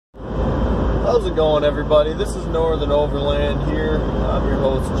How's it going, everybody? This is Northern Overland here. I'm your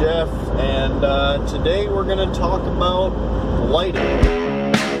host, Jeff, and today we're going to talk about lighting.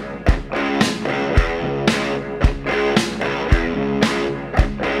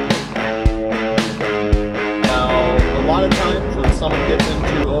 Now, a lot of times when someone gets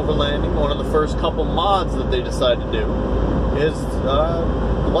into overlanding, one of the first couple mods that they decide to do is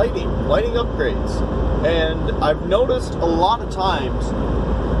lighting upgrades. And I've noticed a lot of times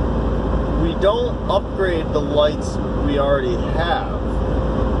we don't upgrade the lights we already have.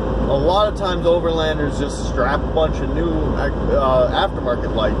 A lot of times overlanders just strap a bunch of new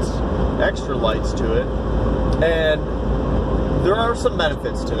aftermarket lights, extra lights to it, and there are some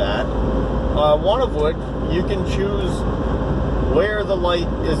benefits to that. One of which, you can choose where the light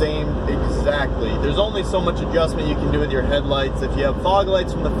is aimed exactly. There's only so much adjustment you can do with your headlights. If you have fog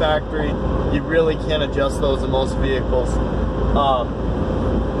lights from the factory, you really can't adjust those in most vehicles.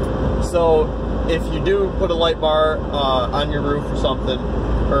 So if you do put a light bar on your roof or something,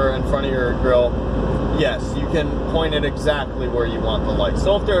 or in front of your grill, yes, you can point it exactly where you want the light.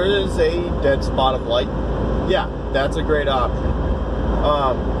 So if there is a dead spot of light, yeah, that's a great option.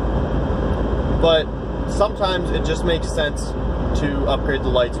 But sometimes it just makes sense to upgrade the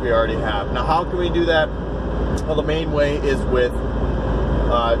lights we already have. Now, how can we do that? Well, the main way is with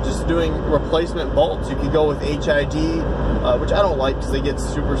just doing replacement bulbs. You could go with HID, which I don't like because they get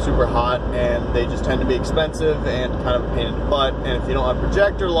super hot and they just tend to be expensive and kind of a pain in the butt. And if you don't have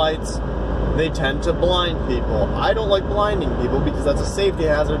projector lights, they tend to blind people. I don't like blinding people because that's a safety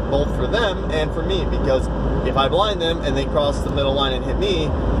hazard both for them and for me, because if I blind them and they cross the middle line and hit me,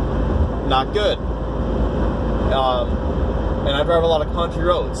 not good. And I drive a lot of country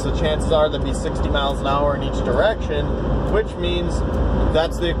roads, so chances are there'll be 60 miles an hour in each direction, which means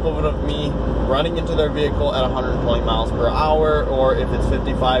that's the equivalent of me running into their vehicle at 120 miles per hour, or if it's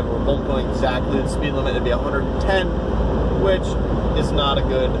 55, we're both going exactly the speed limit, it'd be 110, which is not a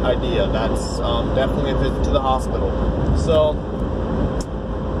good idea. That's definitely a visit to the hospital. So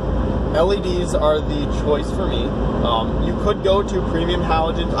LEDs are the choice for me. You could go to premium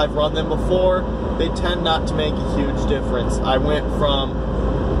halogens. I've run them before. They tend not to make a huge difference. I went from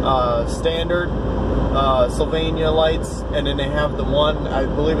standard Sylvania lights, and then they have the one, I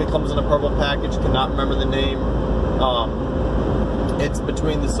believe it comes in a purple package, cannot remember the name. It's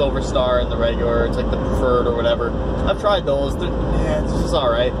between the Silver Star and the regular, it's like the preferred or whatever. I've tried those, it's just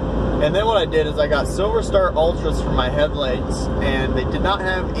alright. And then what I did is I got Silver Star Ultras for my headlights, and they did not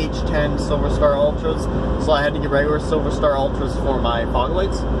have H10 Silver Star Ultras, so I had to get regular Silver Star Ultras for my fog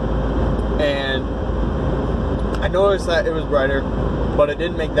lights. And I noticed that it was brighter, but it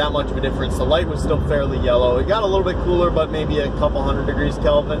didn't make that much of a difference. The light was still fairly yellow. It got a little bit cooler, but maybe a couple hundred degrees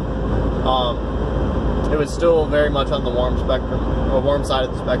Kelvin. It was still very much on the warm spectrum, or warm side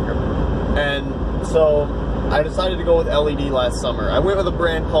of the spectrum. And so I decided to go with LED last summer. I went with a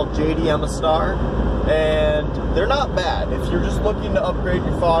brand called JDM Star, and they're not bad. If you're just looking to upgrade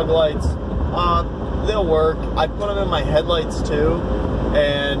your fog lights, they'll work. I put them in my headlights too,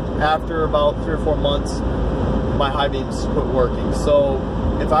 and after about 3 or 4 months, my high beams quit working. So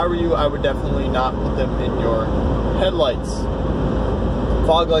if I were you, I would definitely not put them in your headlights.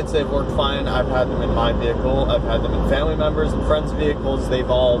 Fog lights, they've worked fine. I've had them in my vehicle. I've had them in family members and friends' vehicles. They've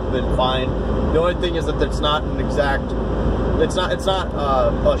all been fine. The only thing is that it's not an exact, it's not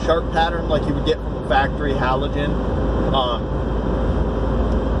a sharp pattern like you would get from a factory halogen.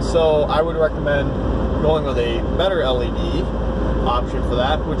 So I would recommend going with a better LED option for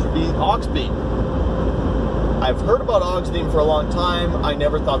that, which would be aux beam. I've heard about aux beam for a long time. I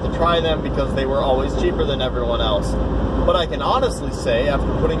never thought to try them because they were always cheaper than everyone else. But I can honestly say,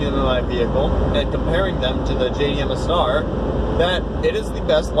 after putting them in my vehicle and comparing them to the JDM Star, that it is the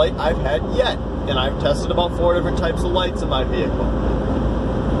best light I've had yet. And I've tested about 4 different types of lights in my vehicle.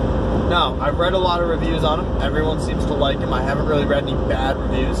 Now, I've read a lot of reviews on them. Everyone seems to like them. I haven't really read any bad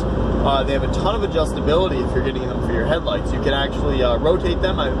reviews. They have a ton of adjustability if you're getting them for your headlights. You can actually rotate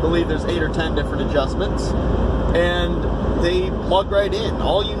them. I believe there's 8 or 10 different adjustments. And they plug right in.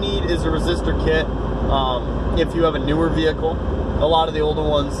 All you need is a resistor kit. If you have a newer vehicle, a lot of the older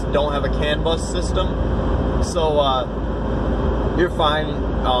ones don't have a CAN bus system. So you're fine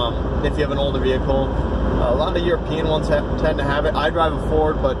if you have an older vehicle. A lot of European ones tend to have it. I drive a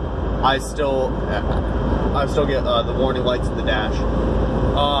Ford, but I still get the warning lights in the dash.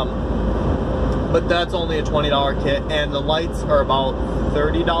 But that's only a $20 kit, and the lights are about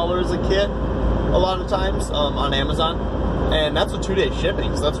 $30 a kit a lot of times on Amazon, and that's a 2-day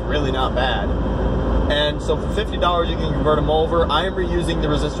shipping, so that's really not bad. And so for $50 you can convert them over. I am reusing the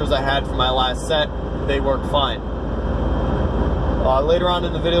resistors I had from my last set. They work fine. Later on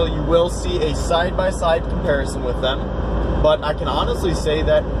in the video, you will see a side-by-side comparison with them, but I can honestly say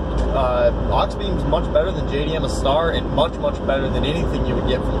that Oxbeam's much better than JDM Star and much, much better than anything you would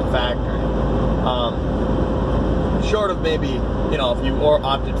get from the factory. Short of maybe, you know, if you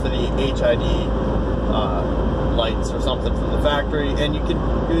opted for the HID lights or something from the factory, and you can.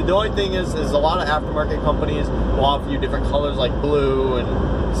 The only thing is a lot of aftermarket companies will offer you different colors like blue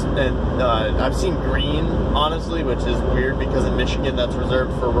and I've seen green, honestly, which is weird because in Michigan that's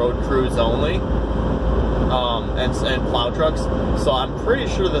reserved for road crews only, and plow trucks. So I'm pretty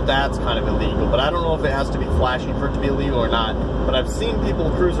sure that that's kind of illegal, but I don't know if it has to be flashing for it to be illegal or not. But I've seen people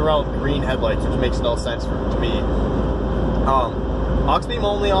cruise around with green headlights, which makes no sense to me. Oxbeam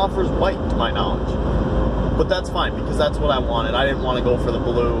only offers white, to my knowledge. But that's fine, because that's what I wanted. I didn't want to go for the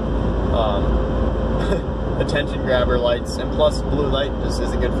blue attention grabber lights, and plus blue light just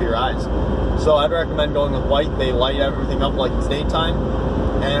isn't good for your eyes. So I'd recommend going with white. They light everything up like it's daytime.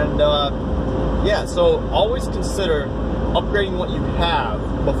 And yeah, so always consider upgrading what you have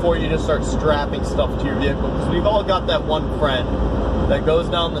before you just start strapping stuff to your vehicle, because we've all got that one friend that goes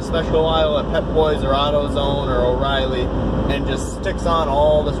down the special aisle at Pep Boys or AutoZone or O'Reilly and just sticks on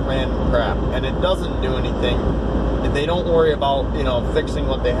all this random crap, and it doesn't do anything. They don't worry about, you know, fixing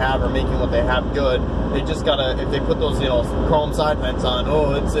what they have or making what they have good. They just gotta, if they put those, you know, chrome side vents on,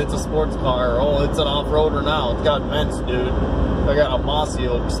 oh, it's a sports car, oh, it's an off-roader now, it's got vents, dude. I got a Mossy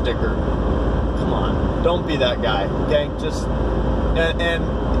Oak sticker. Come on, don't be that guy, okay? Just, and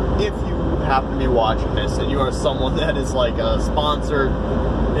if you happen to be watching this and you are someone that is like a sponsored,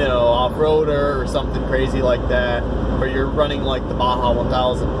 you know, off-roader or something crazy like that, or you're running like the Baja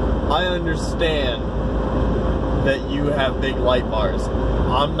 1000, I understand that you have big light bars.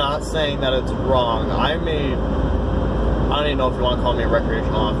 I'm not saying that it's wrong. I don't even know if you want to call me a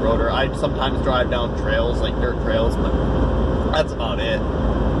recreational off-roader. I sometimes drive down trails, like dirt trails, but that's about it.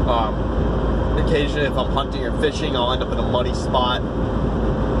 Occasionally, if I'm hunting or fishing, I'll end up in a muddy spot.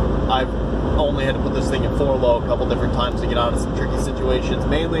 I've only had to put this thing in 4-low a couple different times to get out of some tricky situations,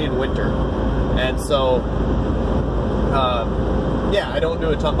 mainly in winter. And so, yeah, I don't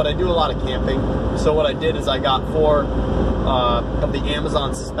do a ton, but I do a lot of camping. So what I did is I got 4 of the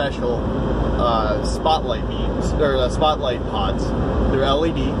Amazon special spotlight beams, or spotlight pods. They're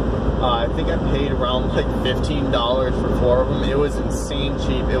LED. I think I paid around like $15 for 4 of them. It was insane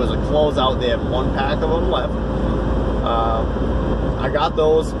cheap. It was a closeout. They had 1 pack of them left. I got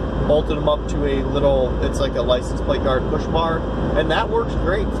those, bolted them up to a little, it's like a license plate guard push bar, and that works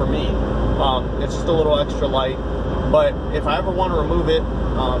great for me. It's just a little extra light, but if I ever want to remove it,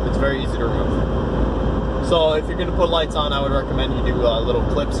 it's very easy to remove. So if you're going to put lights on, I would recommend you do little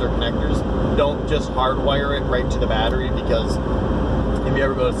clips or connectors. Don't just hardwire it right to the battery, because if you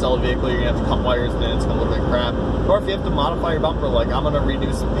ever go to sell a vehicle, you're going to have to cut wires and then it's going to look like crap. Or if you have to modify your bumper, like I'm going to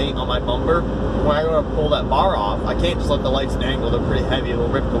redo some paint on my bumper, when I go to pull that bar off, I can't just let the lights dangle. They're pretty heavy. It'll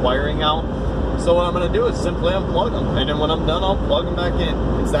rip the wiring out. So what I'm going to do is simply unplug them. And then when I'm done, I'll plug them back in.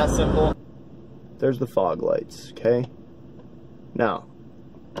 It's that simple. There's the fog lights, okay? Now,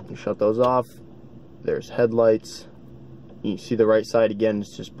 you shut those off. There's headlights. You see the right side again,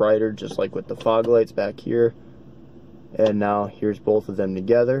 it's just brighter, just like with the fog lights back here. And now here's both of them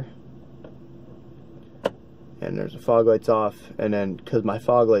together. And there's the fog lights off. And then, because my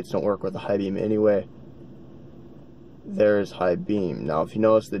fog lights don't work with the high beam anyway, there's high beam. Now if you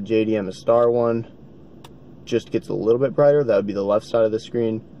notice, the JDM Star one just gets a little bit brighter. That would be the left side of the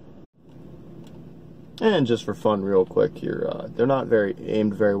screen. And just for fun, real quick here, they're not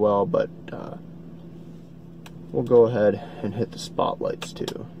aimed very well, but we'll go ahead and hit the spotlights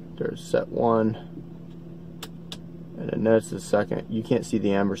too. There's set 1, and then there's the second. You can't see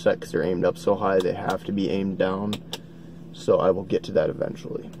the amber set because they're aimed up so high, they have to be aimed down. So I will get to that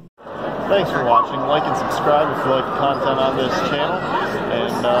eventually. Thanks for watching. Like and subscribe if you like the content on this channel,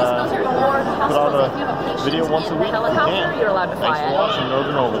 and put out a video once a week if you can. Thanks for watching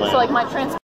Northern Overland.